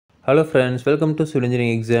Hello friends, welcome to civil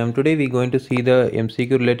engineering exam. Today we are going to see the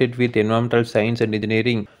MCQ related with environmental science and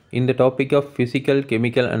engineering in the topic of physical,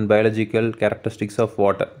 chemical and biological characteristics of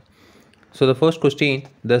water. So the first question,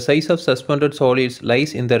 the size of suspended solids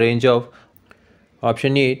lies in the range of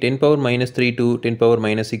option A 10 power minus 3 to 10 power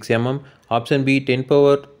minus 6 mm, option B 10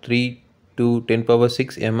 power 3 to 10 power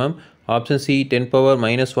 6 mm, option C 10 power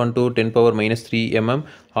minus 1 to 10 power minus 3 mm,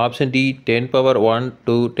 option D 10 power 1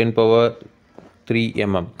 to 10 power 3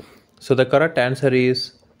 mm. So the correct answer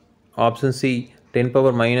is option C 10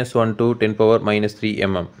 power minus 1 to 10 power minus 3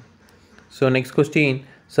 mm. So next question,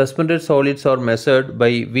 suspended solids are measured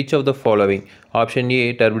by which of the following? Option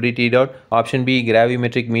A turbidity dot, option B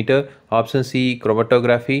gravimetric meter, option C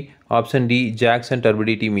chromatography, option D Jackson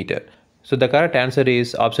turbidity meter. So the correct answer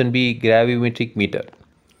is option B gravimetric meter.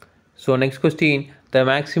 So next question, the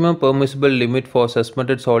maximum permissible limit for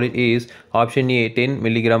suspended solid is option A 10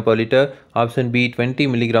 mg per liter, option B 20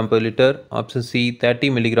 mg per liter, option C 30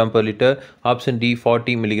 mg per liter, option D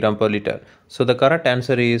 40 mg per liter. So the correct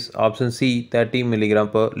answer is option C 30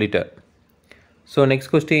 mg per liter. So next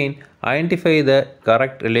question, identify the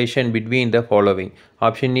correct relation between the following.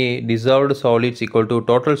 Option A, dissolved solids equal to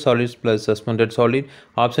total solids plus suspended solid.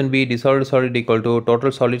 Option B, dissolved solid equal to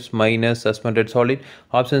total solids minus suspended solid.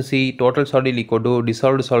 Option C, total solid equal to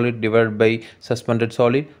dissolved solid divided by suspended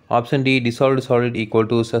solid. Option D, dissolved solid equal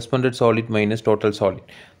to suspended solid minus total solid.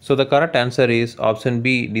 So the correct answer is option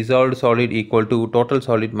B, dissolved solid equal to total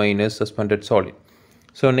solid minus suspended solid.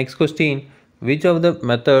 So next question, which of the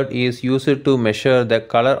method is used to measure the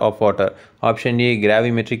color of water? Option A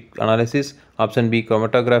gravimetric analysis, option B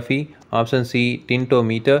chromatography, option C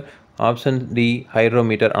tintometer, option D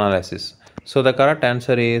hydrometer analysis. So the correct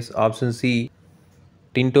answer is option C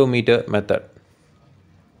tintometer method.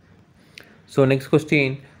 So next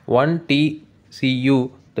question, 1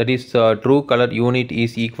 TCU, that is true color unit,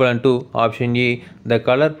 is equivalent to option A the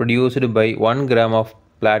color produced by 1 gram of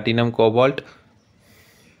platinum cobalt,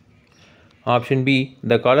 option B,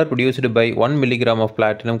 the color produced by 1 mg of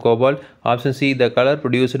platinum cobalt. Option C, the color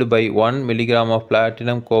produced by 1 mg of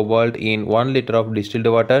platinum cobalt in 1 liter of distilled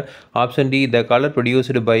water. Option D, the color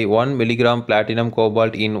produced by 1 mg platinum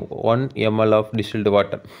cobalt in 1 ml of distilled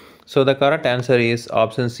water. So the correct answer is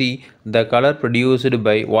option C, the color produced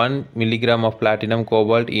by 1 mg of platinum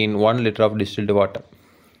cobalt in 1 liter of distilled water.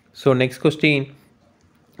 So next question,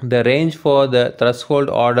 the range for the threshold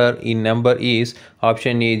order in number is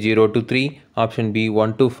option A 0 to 3, option B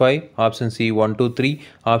 1 to 5, option C 1 to 3,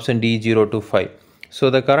 option D 0 to 5. So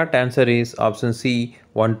the correct answer is option C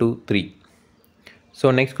 1 to 3. So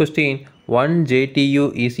next question, 1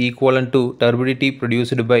 JTU is equivalent to turbidity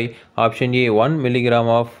produced by option A 1 mg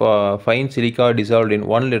of fine silica dissolved in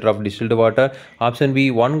 1 liter of distilled water, option B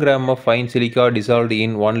 1 gram of fine silica dissolved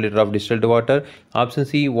in 1 liter of distilled water, option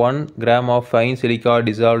C 1 gram of fine silica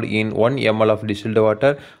dissolved in 1 ml of distilled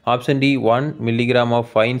water, option D 1 mg of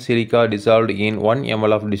fine silica dissolved in 1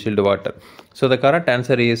 ml of distilled water. So the correct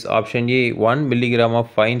answer is option A 1 mg of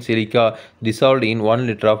fine silica dissolved in 1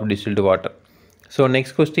 liter of distilled water. So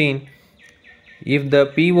next question, if the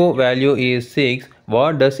PO value is 6,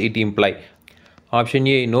 what does it imply? Option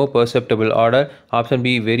A, no perceptible odor, option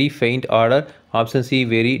B, very faint odor, option C,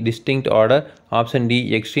 very distinct odor, option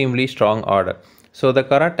D, extremely strong odor. So the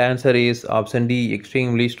correct answer is option D,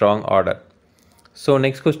 extremely strong odor. So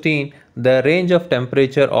next question, the range of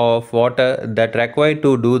temperature of water that required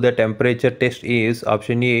to do the temperature test is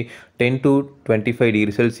option A 10 to 25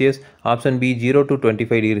 degrees Celsius, option B 0 to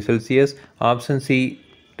 25 degrees Celsius, option C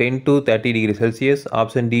 10 to 30 degrees Celsius,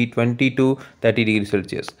 option D 20 to 30 degrees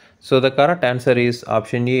Celsius. So the correct answer is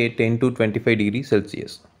option A 10 to 25 degrees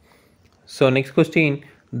Celsius. So next question,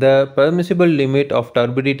 the permissible limit of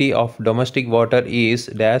turbidity of domestic water is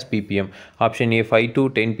dash ppm. Option A 5 to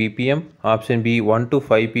 10 ppm, option B 1 to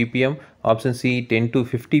 5 ppm, option C 10 to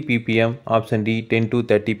 50 ppm, option D 10 to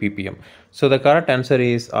 30 ppm. So the correct answer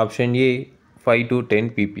is option A 5 to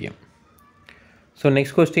 10 ppm. So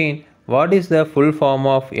next question, what is the full form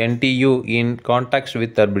of NTU in context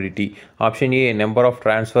with turbidity? Option A number of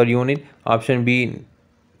transfer unit, option B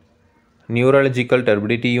neurological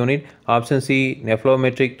turbidity unit, option C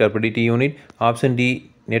nephelometric turbidity unit, option D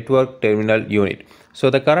network terminal unit. So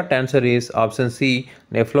the correct answer is option C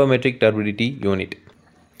nephelometric turbidity unit.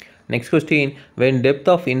 Next question, when depth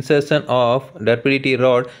of insertion of turbidity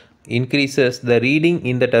rod increases, the reading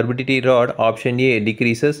in the turbidity rod, option A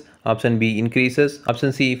decreases, option B increases,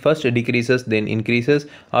 option C first decreases then increases,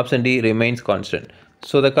 option D remains constant.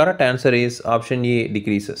 So the correct answer is option A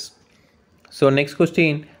decreases. So next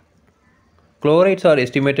question, Chlorides are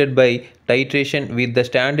estimated by titration with the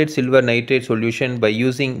standard silver nitrate solution by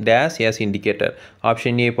using dash as indicator.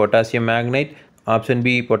 Option A potassium magnate, option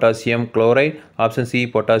B potassium chloride, option C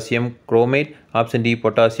potassium chromate, option D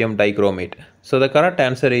potassium dichromate. So the correct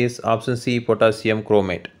answer is option C potassium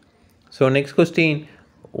chromate. So next question,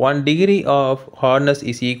 1 degree of hardness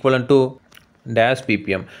is equivalent to dash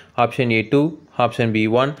ppm. Option A 2, option B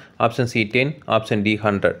 1, option C 10, option D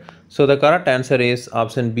 100. So the correct answer is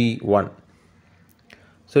option B 1.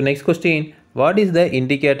 So next question, what is the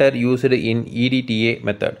indicator used in EDTA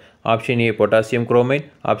method? Option A potassium chromate,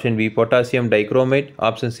 option B potassium dichromate,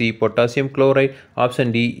 option C potassium chloride,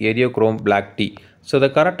 option D eriochrome black tea. So the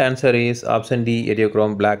correct answer is option D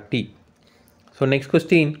eriochrome black tea. So next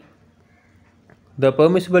question, the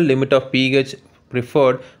permissible limit of pH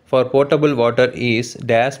preferred for potable water is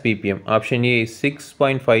dash ppm. Option A is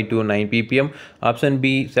 6.5 to 9 ppm, option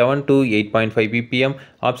B 7 to 8.5 ppm,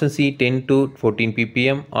 option C 10 to 14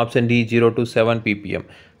 ppm, option D 0 to 7 ppm.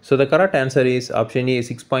 So the correct answer is option A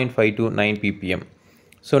 6.5 to 9 ppm.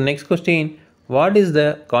 So next question, what is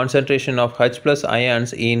the concentration of H plus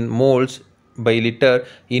ions in moles by liter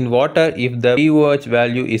in water if the pOH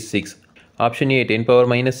value is 6? Option A 10 power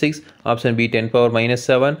minus 6, option B 10 power minus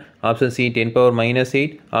 7, option C 10 power minus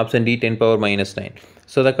 8, option D 10 power minus 9.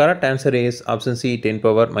 So the correct answer is option C 10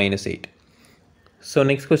 power minus 8. So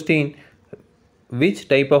next question, which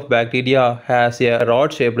type of bacteria has a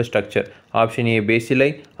rod shaped structure? Option A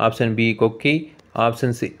bacilli, option B cocci,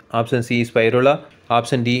 option C spirula,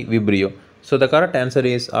 option D vibrio. So the correct answer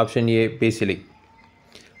is option A bacilli.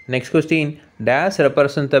 Next question, dash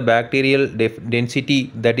represents the bacterial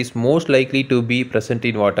density that is most likely to be present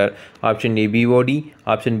in water. Option A BOD,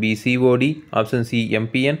 option B COD, option C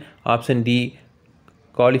MPN, option D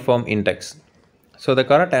coliform index. So the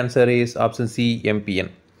correct answer is option C MPN.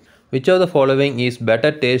 Which of the following is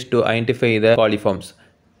better test to identify the coliforms?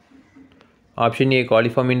 Option A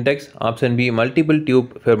coliform index, option B multiple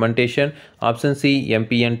tube fermentation, option C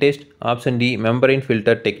MPN test, option D membrane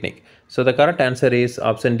filter technique. So the correct answer is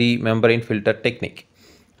option D membrane filter technique.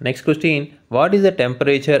 Next question, what is the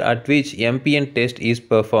temperature at which MPN test is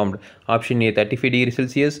performed? Option A 35 degrees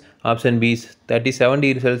Celsius, option B 37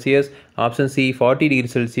 degrees Celsius, option C 40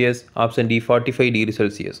 degrees Celsius, option D 45 degrees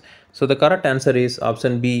Celsius. So the correct answer is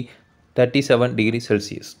option B 37 degrees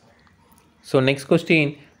Celsius. So next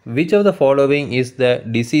question, which of the following is the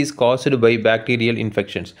disease caused by bacterial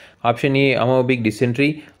infections? Option A amoebic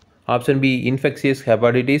dysentery, option B infectious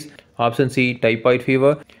hepatitis, option C typhoid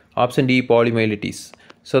fever, option D polymyelitis.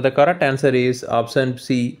 So the correct answer is option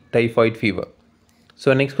C typhoid fever.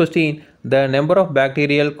 So next question, the number of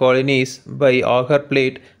bacterial colonies by agar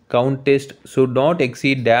plate count test should not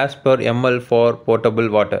exceed dash per ml for potable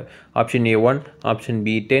water. Option A 1, option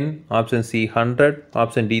B 10, option C 100,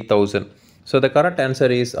 option D 1000. So the correct answer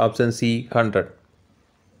is option C 100.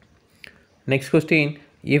 Next question,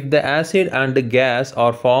 if the acid and gas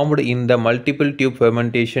are formed in the multiple tube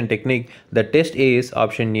fermentation technique, the test is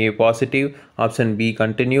option A positive, option B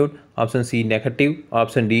continued, option C negative,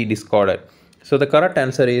 option D discarded. So the correct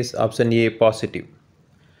answer is option A positive.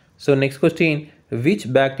 So next question,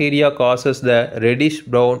 which bacteria causes the reddish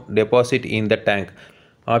brown deposit in the tank?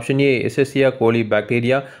 Option A Escherichia coli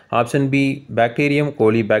bacteria, option B Bacterium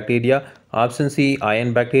coli bacteria, option C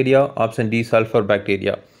iron bacteria, option D sulfur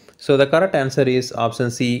bacteria. So the correct answer is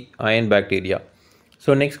option C iron bacteria.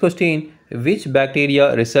 So next question, which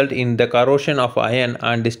bacteria result in the corrosion of iron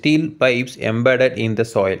and steel pipes embedded in the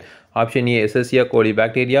soil? Option A Escherichia coli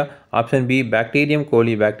bacteria, option B Bacterium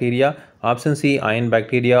coli bacteria, option C iron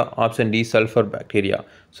bacteria, option D sulfur bacteria.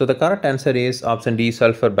 So the correct answer is option D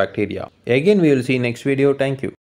sulfur bacteria. Again we will see next video. Thank you.